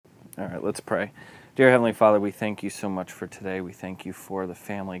All right, let's pray. Dear Heavenly Father, we thank you so much for today. We thank you for the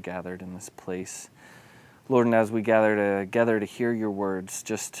family gathered in this place. Lord, and as we gather together to hear your words,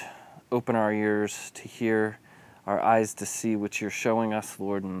 just open our ears to hear, our eyes to see what you're showing us,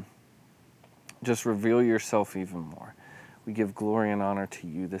 Lord, and just reveal yourself even more. We give glory and honor to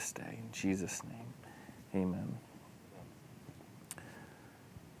you this day. In Jesus' name, amen.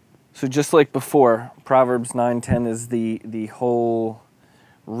 So just like before, Proverbs 9:10 is the whole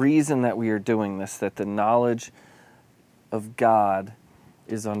reason that we are doing this, that the knowledge of God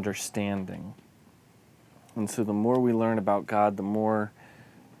is understanding. And so the more we learn about God, the more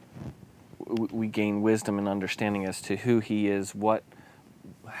we gain wisdom and understanding as to who he is,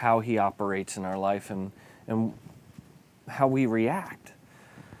 how he operates in our life, and how we react.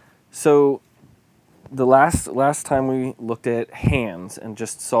 So the last time we looked at hands and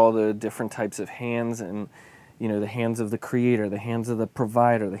just saw the different types of hands, and the hands of the Creator, the hands of the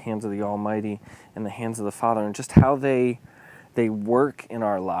Provider, the hands of the Almighty, and the hands of the Father, and just how they work in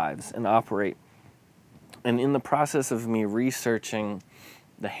our lives and operate. And in the process of me researching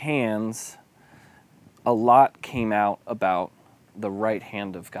the hands, a lot came out about the right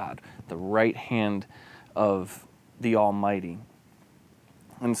hand of God, the right hand of the Almighty.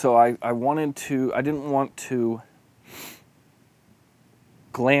 And so I didn't want to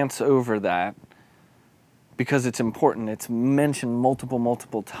glance over that, because it's important. It's mentioned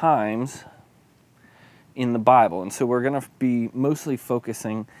multiple times in the Bible. And so we're going to be mostly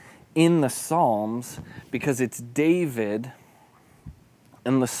focusing in the Psalms, because it's David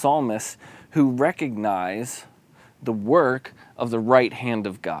and the psalmists who recognize the work of the right hand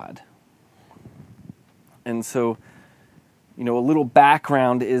of God. And so, a little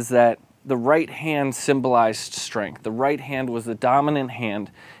background is that the right hand symbolized strength. The right hand was the dominant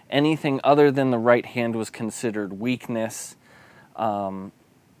hand. Anything other than the right hand was considered weakness.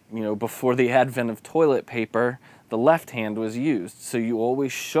 Before the advent of toilet paper, the left hand was used. So you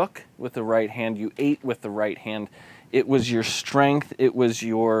always shook with the right hand. You ate with the right hand. It was your strength. It was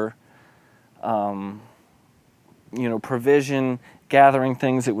your, provision, gathering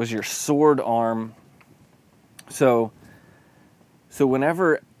things. It was your sword arm. So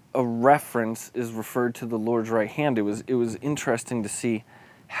whenever a reference is referred to the Lord's right hand, it was interesting to see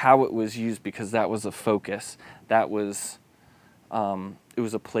how it was used, because that was a focus. That was it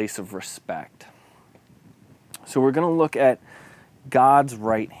was a place of respect. So we're going to look at God's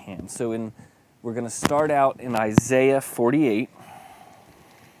right hand. So we're going to start out in Isaiah 48,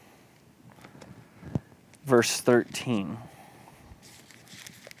 verse 13.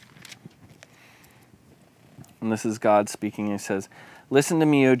 And this is God speaking. He says, "Listen to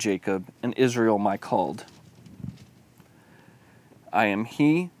me, O Jacob, and Israel, my called. I am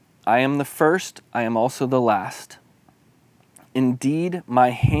he, I am the first, I am also the last. Indeed, my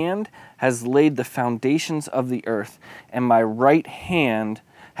hand has laid the foundations of the earth, and my right hand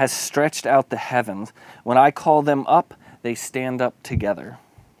has stretched out the heavens. When I call them up, they stand up together."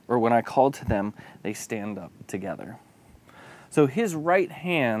 Or when I call to them, they stand up together. So his right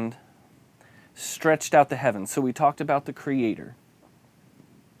hand stretched out the heavens. So we talked about the Creator,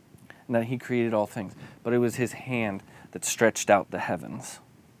 and that he created all things. But it was his hand that stretched out the heavens.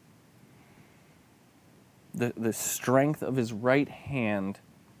 The strength of his right hand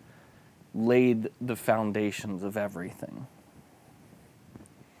laid the foundations of everything.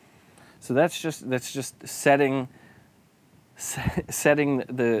 So that's just setting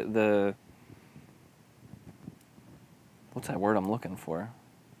the what's that word I'm looking for?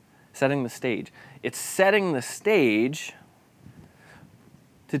 Setting the stage. It's setting the stage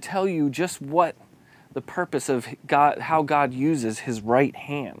to tell you just what the purpose of God, how God uses his right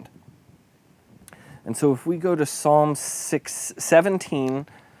hand. And so if we go to Psalm 17,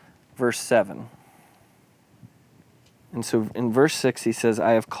 verse 7. And so in verse 6 he says,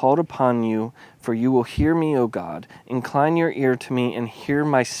 "I have called upon you, for you will hear me, O God. Incline your ear to me and hear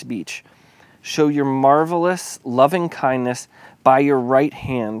my speech. Show your marvelous loving kindness by your right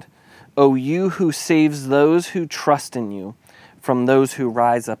hand, O you who saves those who trust in you from those who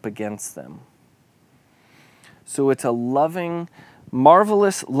rise up against them." So it's a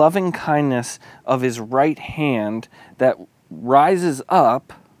marvelous loving kindness of his right hand that rises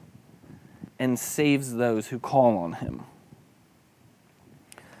up and saves those who call on him.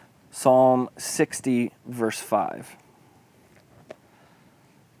 Psalm 60, verse 5.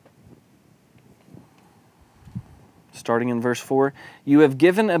 Starting in verse 4, "You have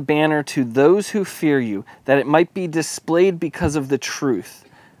given a banner to those who fear you, that it might be displayed because of the truth,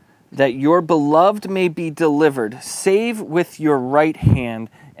 that your beloved may be delivered. Save with your right hand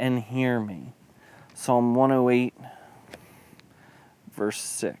and hear me." Psalm 108, verse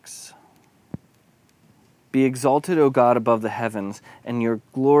 6. Be exalted, O God, above the heavens, and your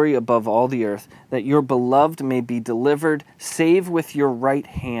glory above all the earth, that your beloved may be delivered. Save with your right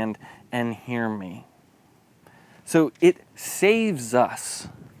hand and hear me. So it saves us.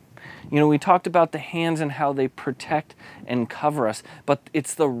 You know, we talked about the hands and how they protect and cover us, but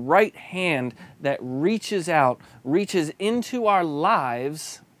it's the right hand that reaches out, reaches into our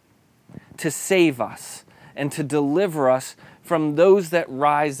lives to save us and to deliver us from those that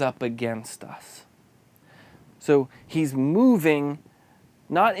rise up against us. So he's moving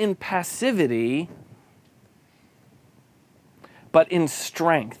not in passivity, but in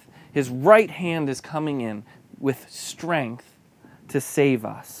strength. His right hand is coming in with strength to save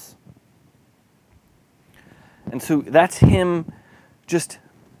us. And so that's him just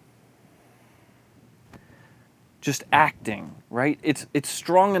acting, right? It's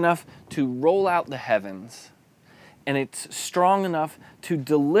strong enough to roll out the heavens, and it's strong enough to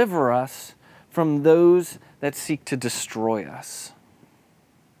deliver us from those that seek to destroy us.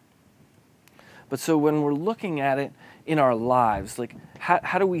 But so when we're looking at it in our lives, like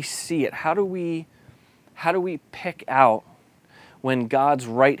how do we see it? How do we pick out when God's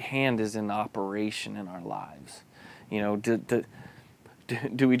right hand is in operation in our lives? You know,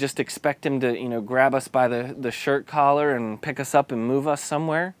 do we just expect him to, you know, grab us by the shirt collar and pick us up and move us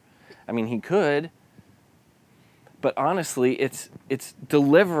somewhere? I mean, he could. But honestly, it's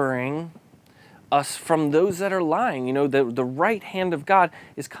delivering us from those that are lying. You know, the right hand of God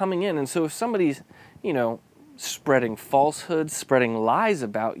is coming in. And so if somebody's, you know, spreading falsehoods, spreading lies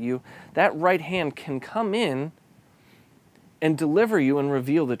about you, that right hand can come in and deliver you and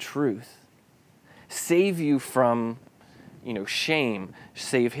reveal the truth. Save you from, you know, shame.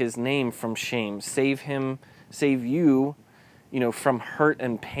 Save his name from shame. Save you, you know, from hurt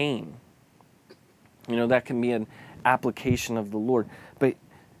and pain. You know, that can be an application of the Lord. But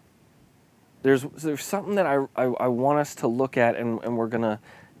there's something that I want us to look at, and we're going to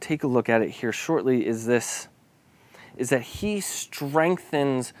take a look at it here shortly, is that he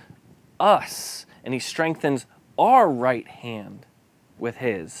strengthens us, and he strengthens our right hand with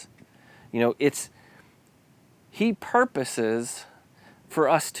his. You know, he purposes for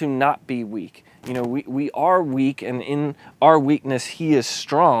us to not be weak. You know, we are weak, and in our weakness he is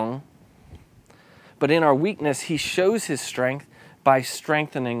strong. But in our weakness he shows his strength by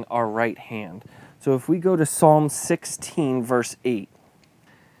strengthening our right hand. So if we go to Psalm 16, verse 8,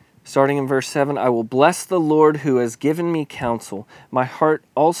 starting in verse 7, I will bless the Lord who has given me counsel. My heart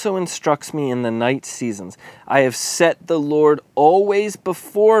also instructs me in the night seasons. I have set the Lord always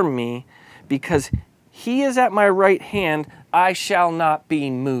before me, because he is at my right hand, I shall not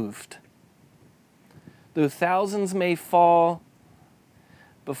be moved. Though thousands may fall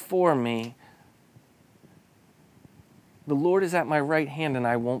before me, the Lord is at my right hand and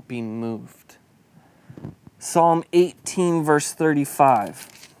I won't be moved. Psalm 18, verse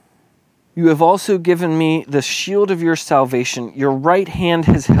 35. You have also given me the shield of your salvation. Your right hand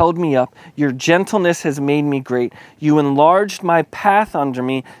has held me up. Your gentleness has made me great. You enlarged my path under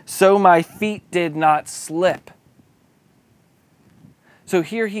me, so my feet did not slip. So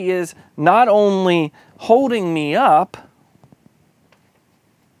here he is, not only holding me up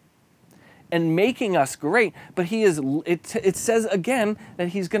and making us great, but he is. It says again that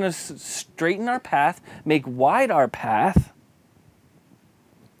he's going to straighten our path, make wide our path,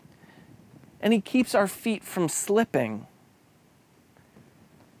 and he keeps our feet from slipping.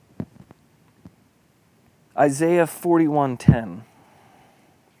 Isaiah 41:10.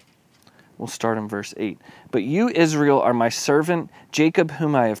 We'll start in verse 8. But you, Israel, are my servant, Jacob,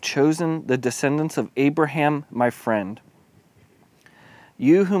 whom I have chosen, the descendants of Abraham, my friend.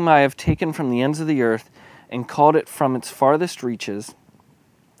 You whom I have taken from the ends of the earth and called it from its farthest reaches,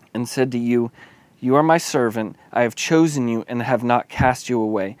 and said to you, you are my servant, I have chosen you and have not cast you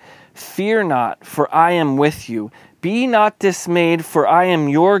away. Fear not, for I am with you. Be not dismayed, for I am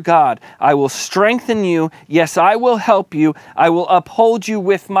your God. I will strengthen you. Yes, I will help you. I will uphold you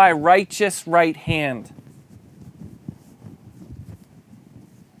with my righteous right hand.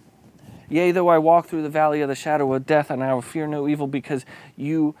 Yea, though I walk through the valley of the shadow of death, and I will fear no evil, because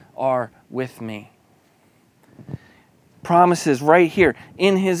you are with me. Promises right here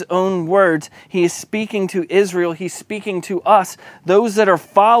in his own words. He is speaking to Israel. He's speaking to us, those that are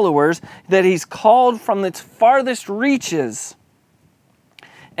followers, that he's called from its farthest reaches.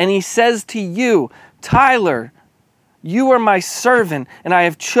 And he says to you, Tyler, you are my servant, and I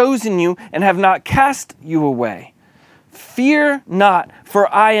have chosen you and have not cast you away. Fear not,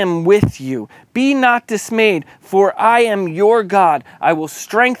 for I am with you. Be not dismayed, for I am your God. I will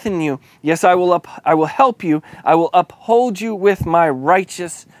strengthen you. Yes, I will help you. I will uphold you with my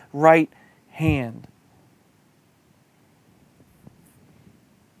righteous right hand.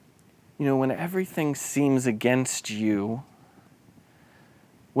 You know, when everything seems against you,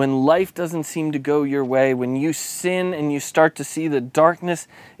 when life doesn't seem to go your way, when you sin and you start to see the darkness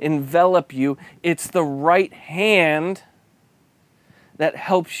envelop you, it's the right hand that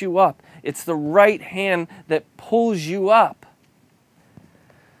helps you up. It's the right hand that pulls you up.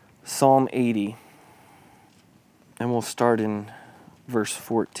 Psalm 80, and we'll start in verse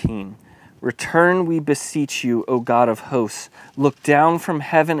 14. Return, we beseech you, O God of hosts. Look down from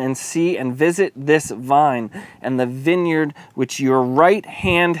heaven and see and visit this vine and the vineyard which your right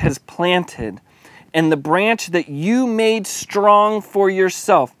hand has planted, and the branch that you made strong for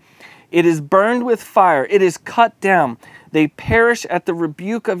yourself. It is burned with fire. It is cut down. They perish at the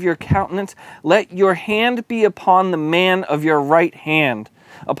rebuke of your countenance. Let your hand be upon the man of your right hand,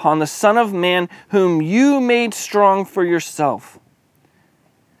 upon the Son of Man whom you made strong for yourself.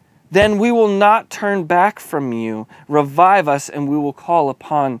 Then we will not turn back from you. Revive us, and we will call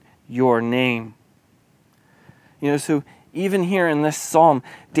upon your name. You know, so even here in this psalm,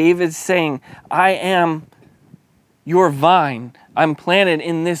 David's saying, I am your vine. I'm planted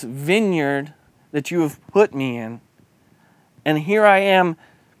in this vineyard that you have put me in. And here I am.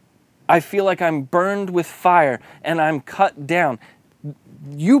 I feel like I'm burned with fire and I'm cut down.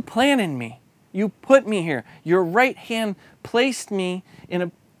 You planted me. You put me here. Your right hand placed me in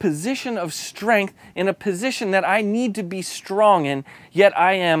a position of strength, in a position that I need to be strong in, yet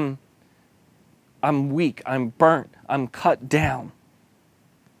I'm weak, I'm burnt, I'm cut down.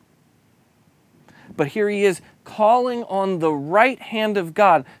 But here he is calling on the right hand of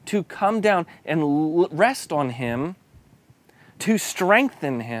God to come down and rest on him, to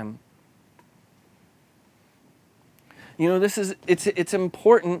strengthen him. You know, it's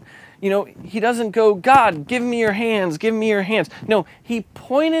important. You know, he doesn't go, God, give me your hands, give me your hands. No, he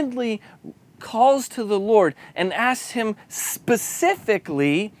pointedly calls to the Lord and asks him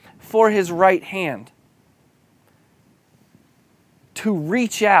specifically for his right hand to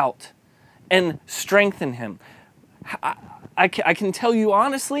reach out and strengthen him. I can tell you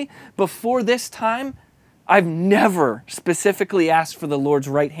honestly, before this time, I've never specifically asked for the Lord's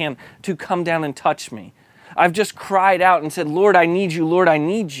right hand to come down and touch me. I've just cried out and said, Lord, I need you. Lord, I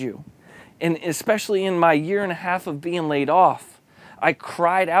need you. And especially in my 1.5 years of being laid off, I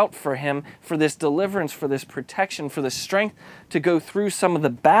cried out for him, for this deliverance, for this protection, for the strength to go through some of the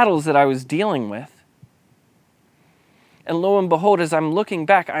battles that I was dealing with. And lo and behold, as I'm looking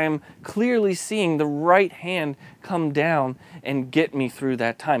back, I am clearly seeing the right hand come down and get me through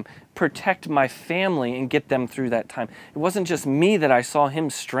that time, protect my family and get them through that time. It wasn't just me that I saw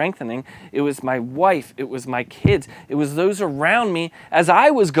him strengthening. It was my wife. It was my kids. It was those around me. As I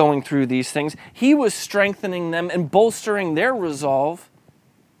was going through these things, he was strengthening them and bolstering their resolve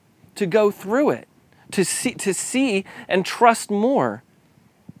to go through it, to see and trust more.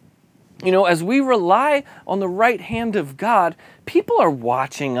 You know, as we rely on the right hand of God, people are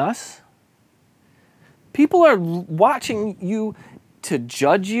watching us. People are watching you to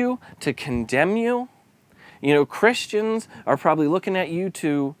judge you, to condemn you. You know, Christians are probably looking at you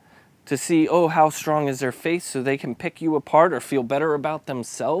to see, oh, how strong is their faith, so they can pick you apart or feel better about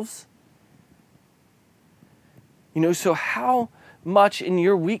themselves. You know, so how much in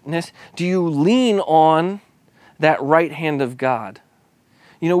your weakness do you lean on that right hand of God?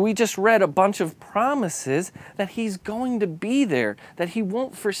 You know, we just read a bunch of promises that he's going to be there, that he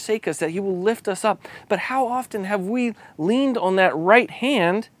won't forsake us, that he will lift us up. But how often have we leaned on that right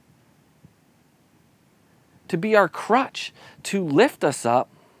hand to be our crutch, to lift us up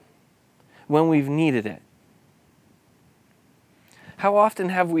when we've needed it? How often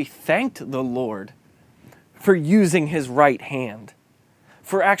have we thanked the Lord for using his right hand,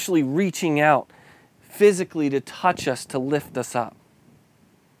 for actually reaching out physically to touch us, to lift us up?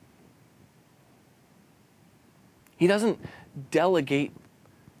 He doesn't delegate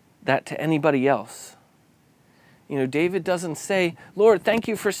that to anybody else. You know, David doesn't say, Lord, thank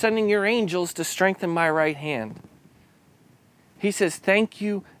you for sending your angels to strengthen my right hand. He says, thank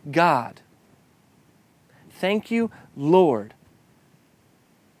you, God. Thank you, Lord,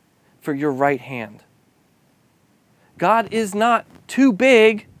 for your right hand. God is not too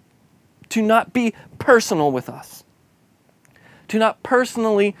big to not be personal with us, to not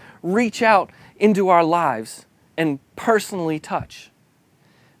personally reach out into our lives and personally touch,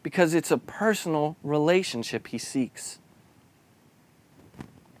 because it's a personal relationship he seeks.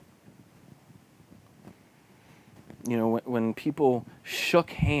 You know, when people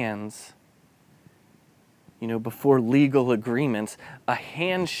shook hands, you know, before legal agreements, a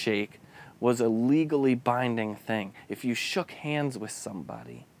handshake was a legally binding thing. If you shook hands with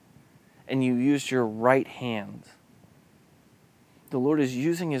somebody and you used your right hand, the Lord is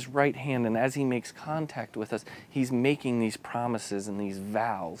using his right hand, and as he makes contact with us, he's making these promises and these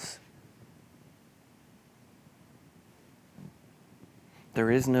vows. There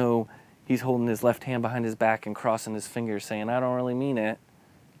is no, he's holding his left hand behind his back and crossing his fingers saying, I don't really mean it.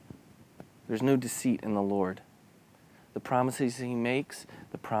 There's no deceit in the Lord. The promises he makes,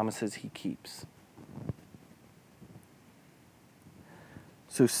 the promises he keeps.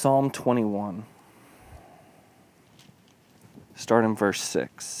 So Psalm 21. Start in verse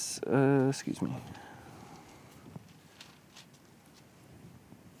 6.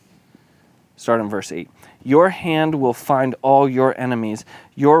 Start in verse 8. Your hand will find all your enemies.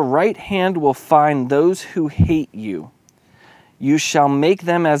 Your right hand will find those who hate you. You shall make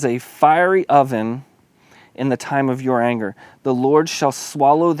them as a fiery oven in the time of your anger. The Lord shall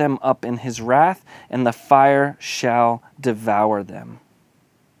swallow them up in his wrath, and the fire shall devour them.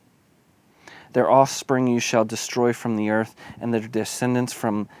 Their offspring you shall destroy from the earth, and their descendants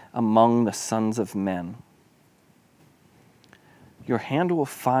from among the sons of men. Your hand will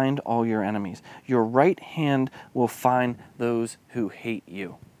find all your enemies. Your right hand will find those who hate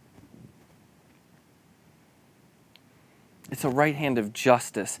you. It's a right hand of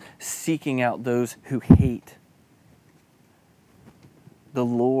justice, seeking out those who hate the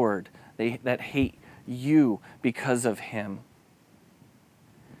Lord, that hate you because of him.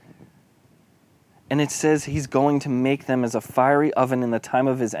 And it says he's going to make them as a fiery oven in the time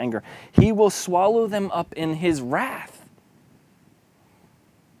of his anger. He will swallow them up in his wrath.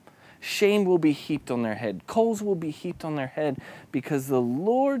 Shame will be heaped on their head. Coals will be heaped on their head because the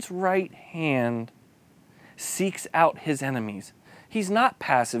Lord's right hand seeks out his enemies. He's not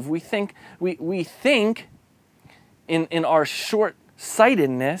passive. We think in our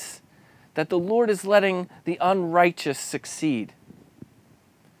short-sightedness that the Lord is letting the unrighteous succeed.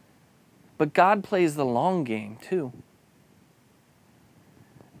 But God plays the long game too.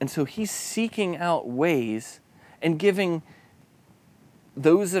 And so he's seeking out ways and giving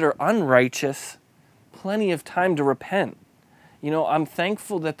those that are unrighteous plenty of time to repent. You know, I'm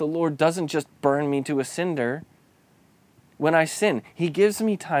thankful that the Lord doesn't just burn me to a cinder when I sin. He gives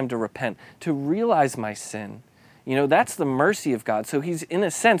me time to repent, to realize my sin. You know, that's the mercy of God. So he's, in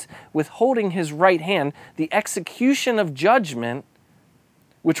a sense, withholding his right hand, the execution of judgment,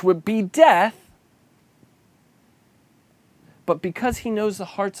 which would be death. But because he knows the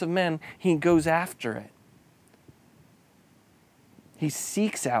hearts of men, he goes after it. He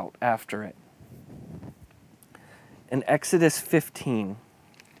seeks out after it. In Exodus 15,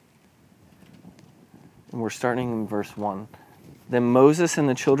 and we're starting in verse 1. Then Moses and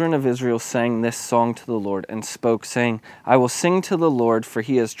the children of Israel sang this song to the Lord and spoke, saying, I will sing to the Lord, for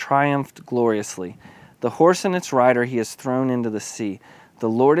he has triumphed gloriously. The horse and its rider he has thrown into the sea. The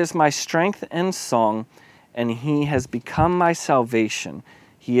Lord is my strength and song, and he has become my salvation.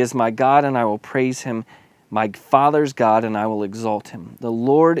 He is my God, and I will praise him, my Father's God, and I will exalt him. The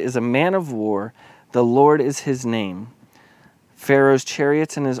Lord is a man of war. The Lord is his name. Pharaoh's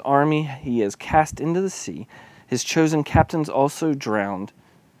chariots and his army he has cast into the sea. His chosen captains also drowned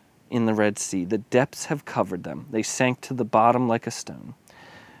in the Red Sea. The depths have covered them. They sank to the bottom like a stone.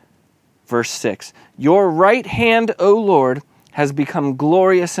 Verse 6. Your right hand, O Lord, has become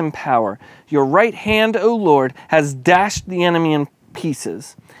glorious in power. Your right hand, O Lord, has dashed the enemy in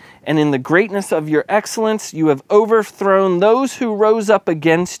pieces. And in the greatness of your excellence, you have overthrown those who rose up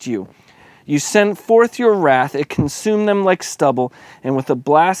against you. You sent forth your wrath, it consumed them like stubble, and with a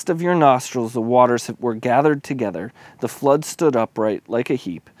blast of your nostrils the waters were gathered together. The flood stood upright like a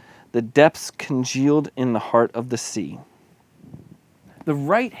heap. The depths congealed in the heart of the sea. The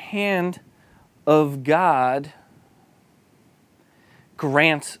right hand of God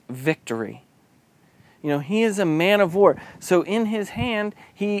grants victory. You know, he is a man of war. So in his hand,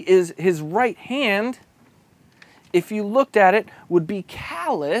 his right hand, if you looked at it, would be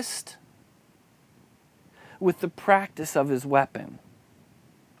calloused with the practice of his weapon.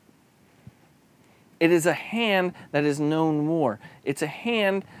 It is a hand that has known war. It's a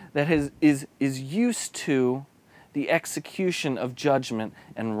hand that is used to the execution of judgment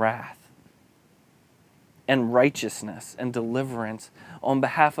and wrath and righteousness and deliverance on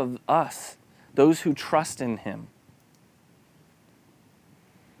behalf of us, those who trust in him.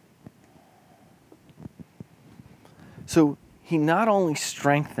 So he not only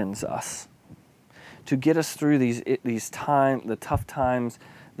strengthens us to get us through these the tough times,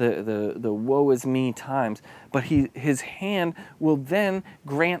 the woe is me times. But his hand will then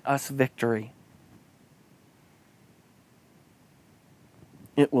grant us victory.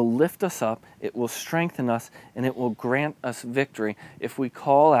 It will lift us up, it will strengthen us, and it will grant us victory if we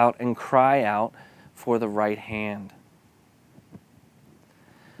call out and cry out for the right hand.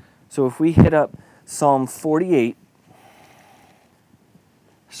 So if we hit up Psalm 48,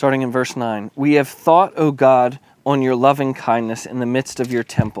 starting in verse 9, "We have thought, O God, on your loving kindness in the midst of your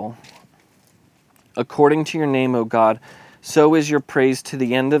temple. According to your name, O God, so is your praise to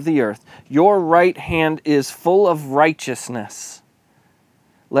the end of the earth. Your right hand is full of righteousness.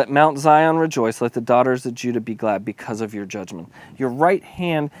 Let Mount Zion rejoice. Let the daughters of Judah be glad because of your judgment." Your right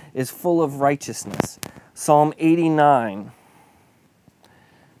hand is full of righteousness. Psalm 89,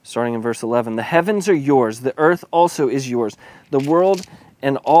 starting in verse 11. "The heavens are yours. The earth also is yours. The world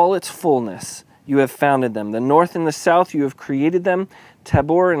and all its fullness. You have founded them. The north and the south, you have created them.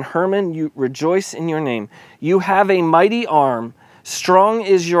 Tabor and Hermon, you rejoice in your name. You have a mighty arm. Strong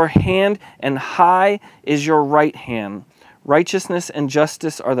is your hand, and high is your right hand. Righteousness and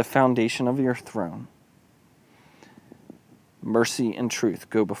justice are the foundation of your throne. Mercy and truth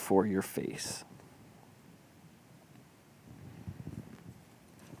go before your face."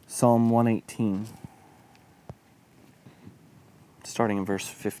 Psalm 118, starting in verse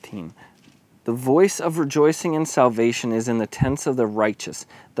 15. "The voice of rejoicing and salvation is in the tents of the righteous.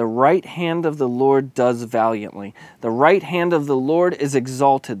 The right hand of the Lord does valiantly. The right hand of the Lord is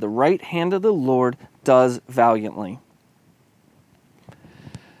exalted. The right hand of the Lord does valiantly.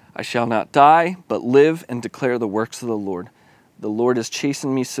 I shall not die, but live and declare the works of the Lord. The Lord has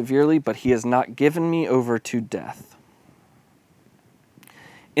chastened me severely, but he has not given me over to death.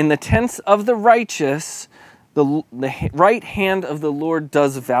 In the tents of the righteous, the right hand of the Lord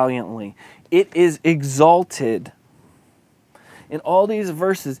does valiantly. It is exalted." In all these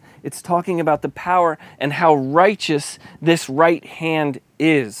verses, it's talking about the power and how righteous this right hand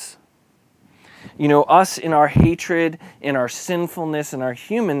is. You know, us in our hatred, in our sinfulness, in our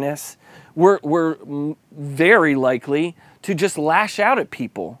humanness, we're very likely to just lash out at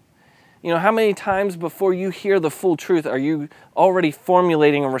people. You know, how many times before you hear the full truth are you already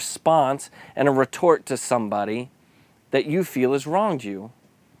formulating a response and a retort to somebody that you feel has wronged you?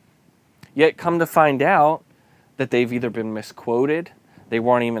 Yet come to find out that they've either been misquoted, they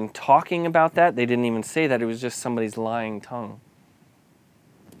weren't even talking about that, they didn't even say that, it was just somebody's lying tongue.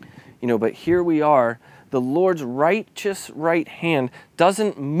 You know, but here we are, the Lord's righteous right hand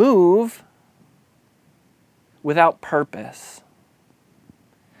doesn't move without purpose.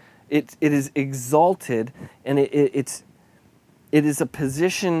 It is exalted, and it is a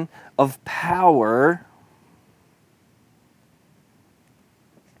position of power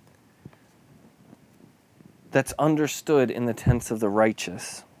that's understood in the tents of the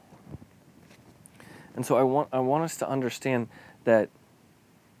righteous. And so I want us to understand that,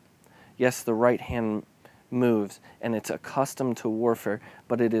 yes, the right hand moves, and it's accustomed to warfare,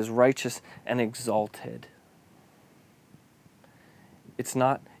 but it is righteous and exalted. It's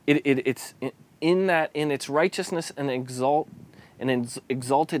not. It's in its righteousness and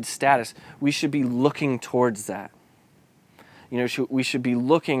exalted status. We should be looking towards that. You know, we should be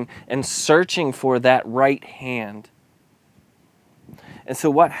looking and searching for that right hand. And so,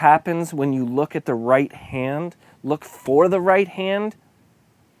 what happens when you look at the right hand? Look for the right hand.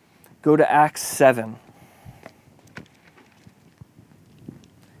 Go to Acts 7.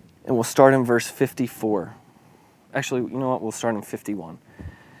 And we'll start in verse 54. Actually, you know what? We'll start in 51.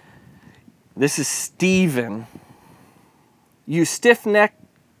 This is Stephen. "You stiff-necked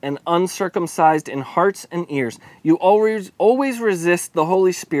and uncircumcised in hearts and ears, you always resist the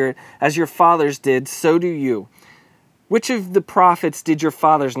Holy Spirit, as your fathers did, so do you. Which of the prophets did your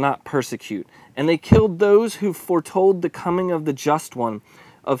fathers not persecute? And they killed those who foretold the coming of the Just One,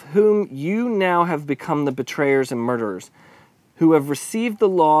 of whom you now have become the betrayers and murderers, who have received the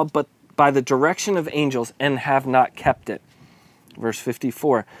law but by the direction of angels and have not kept it." Verse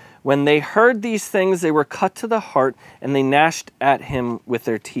 54. "When they heard these things, they were cut to the heart, and they gnashed at him with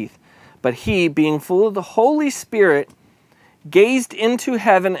their teeth. But he, being full of the Holy Spirit, gazed into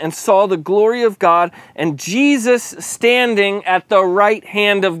heaven and saw the glory of God and Jesus standing at the right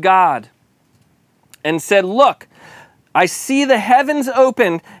hand of God, and said, 'Look, I see the heavens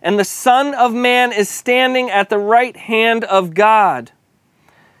opened, and the Son of Man is standing at the right hand of God.'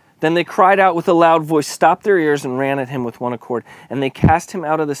 Then they cried out with a loud voice, stopped their ears, and ran at him with one accord. And they cast him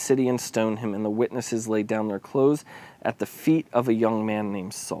out of the city and stoned him. And the witnesses laid down their clothes at the feet of a young man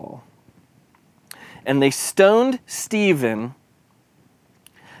named Saul. And they stoned Stephen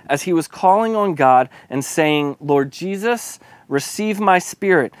as he was calling on God and saying, "Lord Jesus, receive my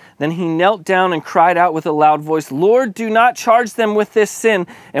spirit." Then he knelt down and cried out with a loud voice, "Lord, do not charge them with this sin."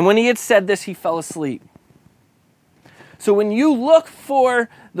 And when he had said this, he fell asleep. So when you look for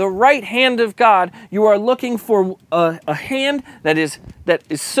the right hand of God, you are looking for a hand that is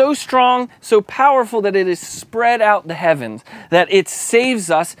so strong, so powerful that it is spread out the heavens, that it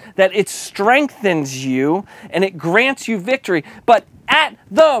saves us, that it strengthens you, and it grants you victory. But at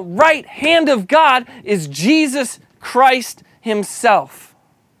the right hand of God is Jesus Christ himself.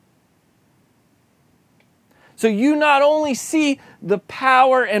 So you not only see the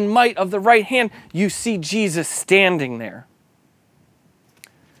power and might of the right hand, you see Jesus standing there.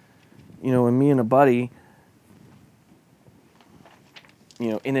 You know, when me and a buddy,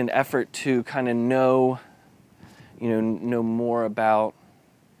 in an effort to kind of know more about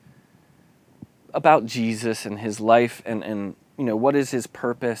Jesus and his life and what is his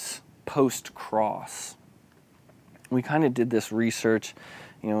purpose post-cross. We kind of did this research,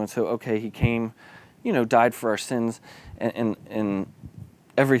 and so, okay, he came, died for our sins and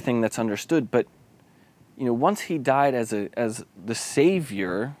everything that's understood. But, once he died as the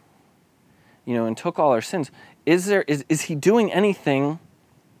Savior, and took all our sins, is he doing anything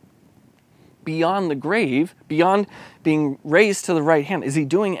beyond the grave, beyond being raised to the right hand? Is he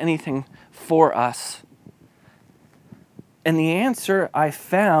doing anything for us? And the answer I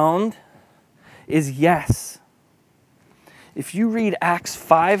found is yes. If you read Acts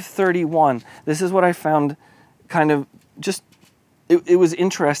 5:31, this is what I found kind of just, it was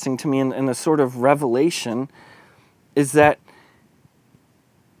interesting to me in a sort of revelation, is that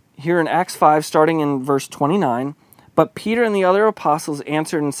here in Acts 5, starting in verse 29, "But Peter and the other apostles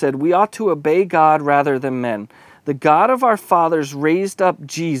answered and said, 'We ought to obey God rather than men. The God of our fathers raised up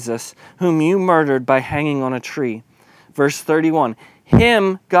Jesus, whom you murdered by hanging on a tree.'" Verse 31,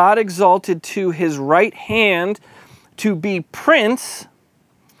 "Him God exalted to his right hand to be Prince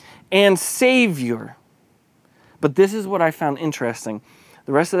and Savior." But this is what I found interesting.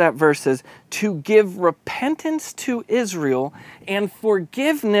 The rest of that verse says, "To give repentance to Israel and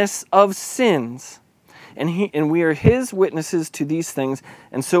forgiveness of sins. And we are his witnesses to these things,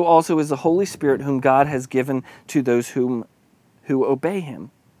 and so also is the Holy Spirit, whom God has given to those who obey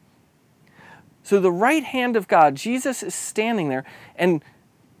him." So the right hand of God, Jesus is standing there, and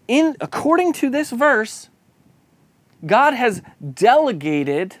according to this verse, God has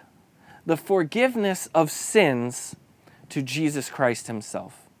delegated the forgiveness of sins to Jesus Christ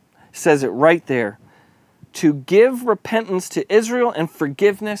himself. It says it right there. To give repentance to Israel and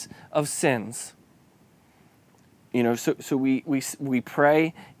forgiveness of sins. So we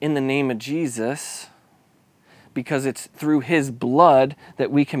pray in the name of Jesus because it's through his blood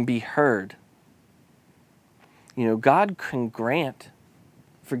that we can be heard. God can grant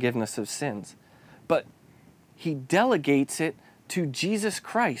forgiveness of sins, but he delegates it to Jesus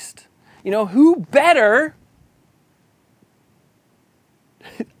Christ. Who better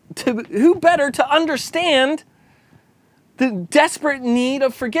to understand the desperate need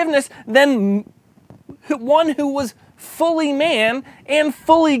of forgiveness than one who was fully man and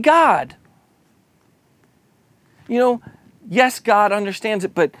fully God? Yes, God understands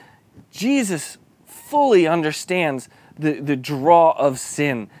it, but Jesus fully understands the draw of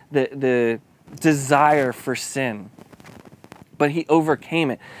sin, the desire for sin. But he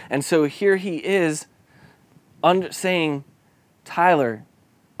overcame it. And so here he is saying, "Tyler,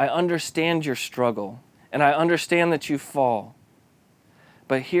 I understand your struggle, and I understand that you fall.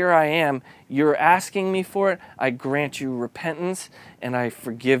 But here I am. You're asking me for it. I grant you repentance, and I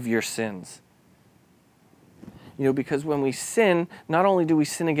forgive your sins." Because when we sin, not only do we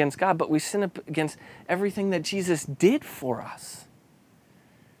sin against God, but we sin against everything that Jesus did for us.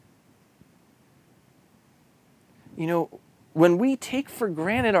 When we take for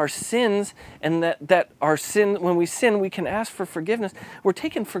granted our sins and that our sin, when we sin, we can ask for forgiveness, we're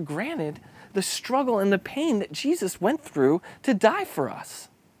taking for granted the struggle and the pain that Jesus went through to die for us.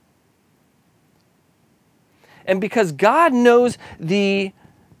 And because God knows the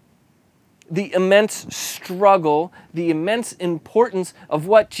immense struggle, the immense importance of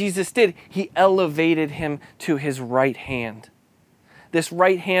what Jesus did, he elevated him to his right hand. This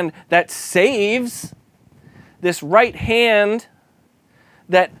right hand that saves, this right hand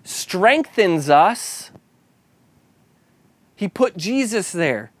that strengthens us, he put Jesus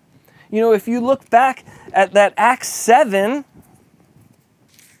there. If you look back at that Acts 7,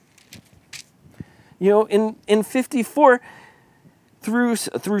 in 54 through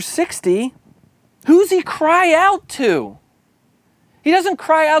 60, who's he cry out to? He doesn't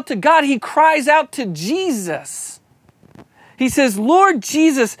cry out to God, he cries out to Jesus. He says, Lord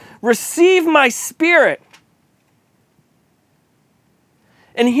Jesus, receive my spirit.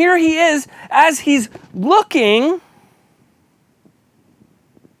 And here he is, as he's looking,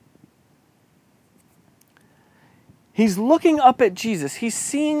 he's looking up at Jesus. He's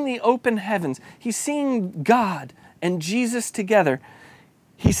seeing the open heavens. He's seeing God and Jesus together.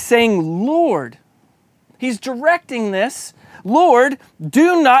 He's saying, Lord, he's directing this, Lord,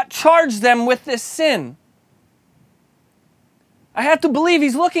 do not charge them with this sin. I have to believe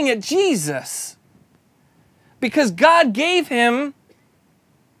he's looking at Jesus because God granted him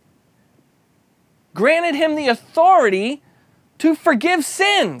the authority to forgive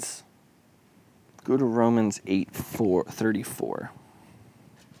sins. Go to Romans 8:34.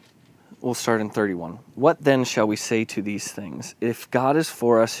 We'll start in 31. What then shall we say to these things? If God is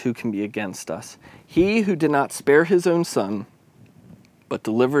for us, who can be against us? He who did not spare his own son, but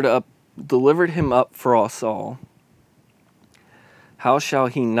delivered him up for us all, how shall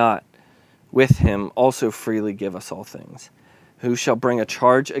he not with him also freely give us all things? Who shall bring a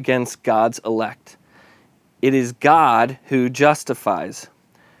charge against God's elect? It is God who justifies.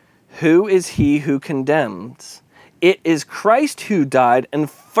 Who is he who condemns? It is Christ who died, and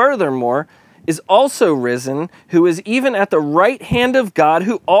furthermore is also risen, who is even at the right hand of God,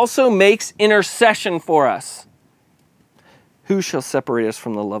 who also makes intercession for us. Who shall separate us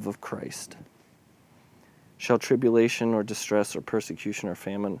from the love of Christ? Shall tribulation or distress or persecution or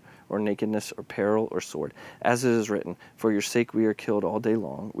famine or nakedness or peril or sword? As it is written, for your sake we are killed all day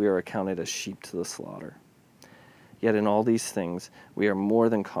long. We are accounted as sheep to the slaughter. Yet in all these things we are more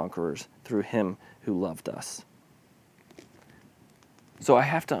than conquerors through him who loved us. So I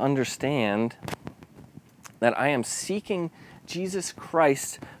have to understand that I am seeking Jesus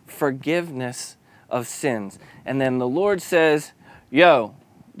Christ's forgiveness of sins. And then the Lord says, yo,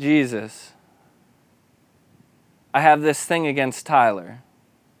 Jesus, I have this thing against Tyler.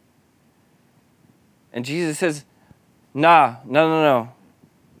 And Jesus says, no.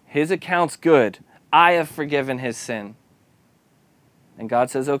 His account's good. I have forgiven his sin. And God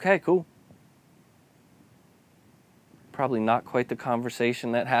says, okay, cool. Probably not quite the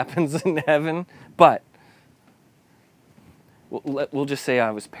conversation that happens in heaven, but we'll just say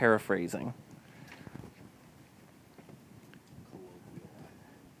I was paraphrasing.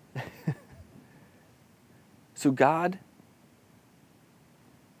 So God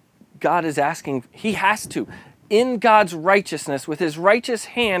is asking, he has to, in God's righteousness, with his righteous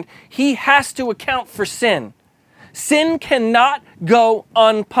hand, he has to account for sin. Sin cannot go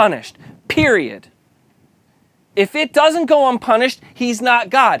unpunished, period. If it doesn't go unpunished, he's not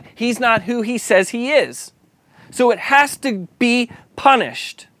God. He's not who he says he is. So it has to be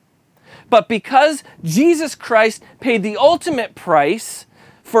punished. But because Jesus Christ paid the ultimate price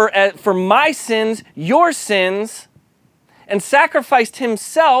for my sins, your sins, and sacrificed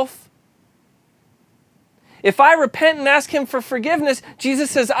himself, if I repent and ask him for forgiveness, Jesus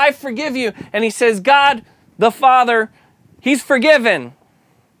says, I forgive you. And he says, God, the Father, he's forgiven.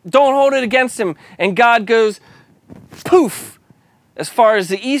 Don't hold it against him. And God goes, poof, as far as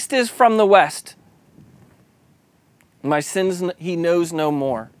the east is from the west. My sins he knows no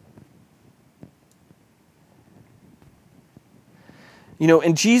more. You know,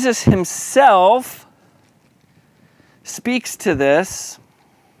 and Jesus himself speaks to this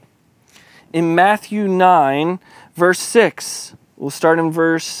in Matthew 9, verse 6. We'll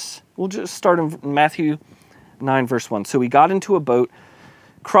just start in Matthew 9, verse 1. So he got into a boat,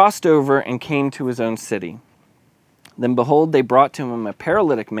 crossed over, and came to his own city. Then behold, they brought to him a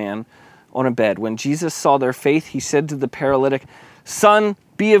paralytic man on a bed. When Jesus saw their faith, he said to the paralytic, Son,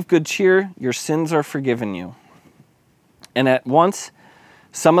 be of good cheer, your sins are forgiven you. And at once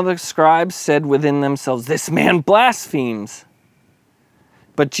some of the scribes said within themselves, This man blasphemes.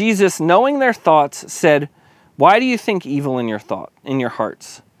 But Jesus, knowing their thoughts, said, Why do you think evil in your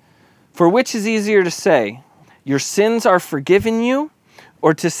hearts? For which is easier to say, Your sins are forgiven you,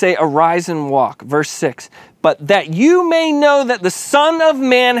 or to say, Arise and walk? Verse 6, But that you may know that the Son of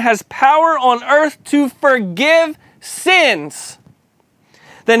Man has power on earth to forgive sins.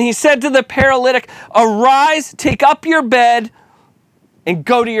 Then he said to the paralytic, Arise, take up your bed, and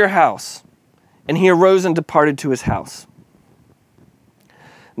go to your house. And he arose and departed to his house.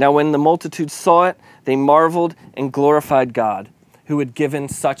 Now when the multitude saw it, they marveled and glorified God, who had given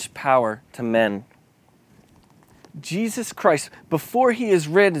such power to men. Jesus Christ, before he is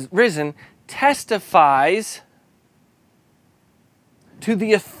risen, testifies to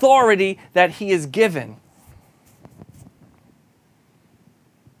the authority that he is given.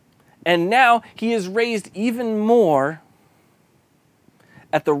 And now he is raised even more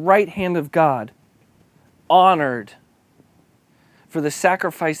at the right hand of God, honored for the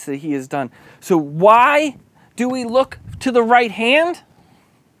sacrifice that he has done. So why do we look to the right hand?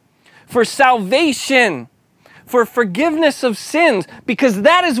 For salvation, for forgiveness of sins, because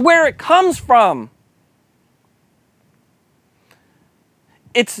that is where it comes from.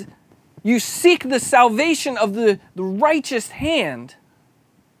 You seek the salvation of the righteous hand,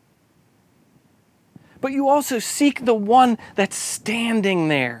 but you also seek the one that's standing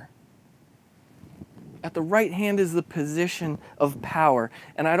there. At the right hand is the position of power,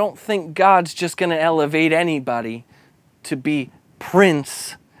 and I don't think God's just going to elevate anybody to be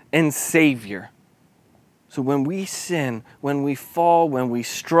Prince and Savior. So when we sin, when we fall, when we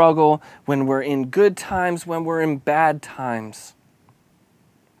struggle, when we're in good times, when we're in bad times,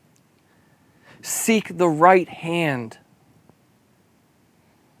 seek the right hand.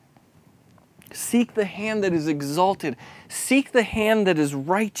 Seek the hand that is exalted. Seek the hand that is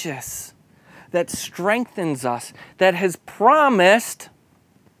righteous, that strengthens us, that has promised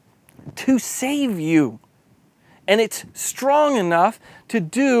to save you. And it's strong enough to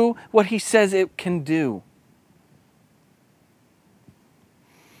do what he says it can do.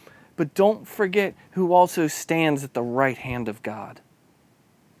 But don't forget who also stands at the right hand of God.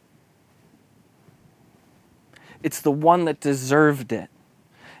 It's the one that deserved it.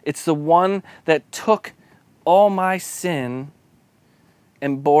 It's the one that took all my sin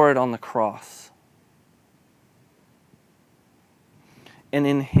and bore it on the cross. And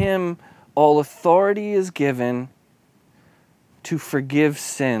in him, all authority is given to forgive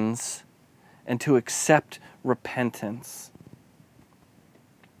sins and to accept repentance.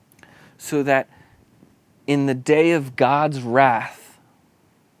 So that in the day of God's wrath,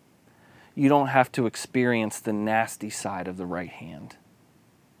 you don't have to experience the nasty side of the right hand.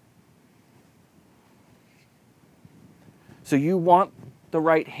 So you want the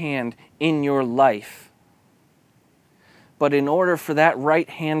right hand in your life. But in order for that right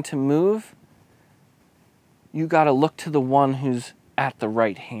hand to move, you got to look to the one who's at the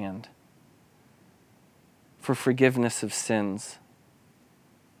right hand for forgiveness of sins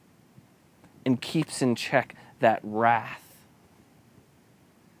and keeps in check that wrath,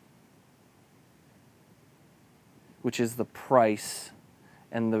 which is the price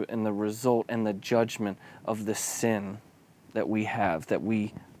and the result and the judgment of the sin that we have, that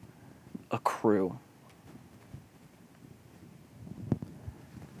we accrue.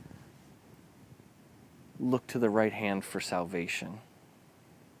 Look to the right hand for salvation.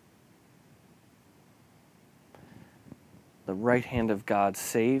 The right hand of God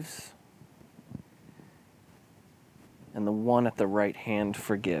saves, and the one at the right hand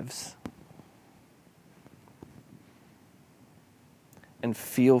forgives. And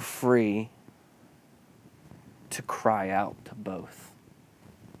feel free to cry out to both.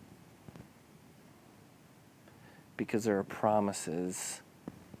 Because there are promises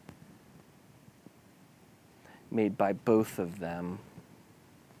made by both of them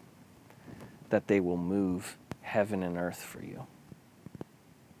that they will move heaven and earth for you.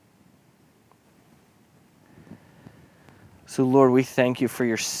 So Lord, we thank you for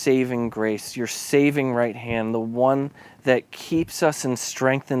your saving grace, your saving right hand, the one that keeps us and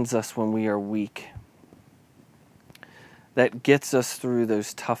strengthens us when we are weak, that gets us through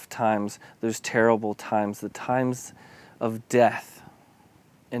those tough times, those terrible times, the times of death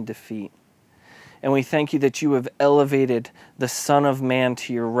and defeat. And we thank you that you have elevated the Son of Man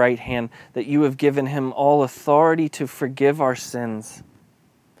to your right hand, that you have given him all authority to forgive our sins.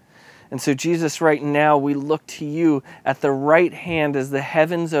 And so, Jesus, right now, we look to you at the right hand as the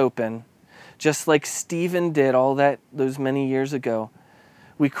heavens open, just like Stephen did those many years ago.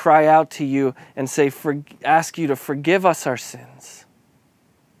 We cry out to you and ask you to forgive us our sins.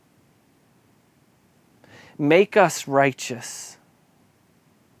 Make us righteous,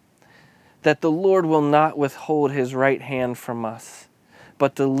 that the Lord will not withhold his right hand from us,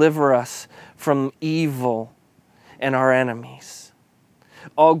 but deliver us from evil and our enemies.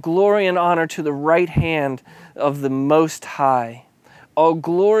 All glory and honor to the right hand of the Most High. All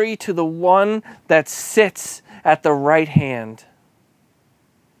glory to the one that sits at the right hand,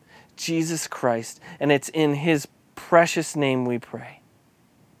 Jesus Christ. And it's in his precious name we pray.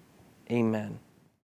 Amen.